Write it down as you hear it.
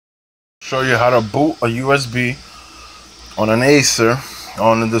show you how to boot a USB on an Acer.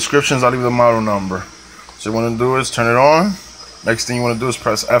 On the descriptions, I'll leave the model number. So you want to do is turn it on. Next thing you want to do is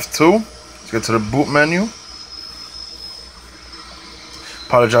press F2 to get to the boot menu.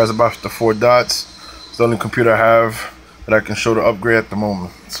 Apologize about the 4 dots. It's the only computer I have that I can show the upgrade at the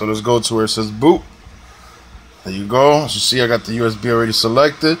moment. So let's go to where it says boot. There you go. As you see, I got the USB already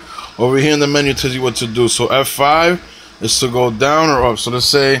selected. Over here in the menu, it tells you what to do. So F5 is to go down or up. So let's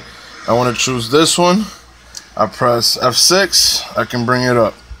say I want to choose this one. I press F6. I can bring it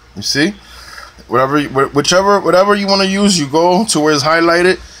up. You see? Whatever you want to use, you go to where it's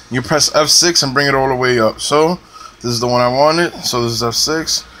highlighted. You press F6 and bring it all the way up. So this is the one I wanted. So this is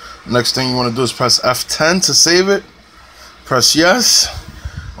F6. Next thing you want to do is press F10 to save it. Press yes.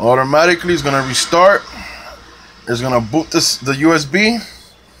 Automatically, it's gonna restart. It's gonna boot the USB,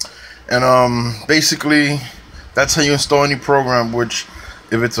 and basically that's how you install any program, which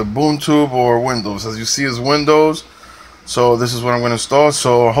if it's a Ubuntu or Windows. As you see, is Windows. So this is what I'm gonna install.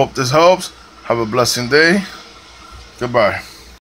 So I hope this helps. Have a blessed day. Goodbye.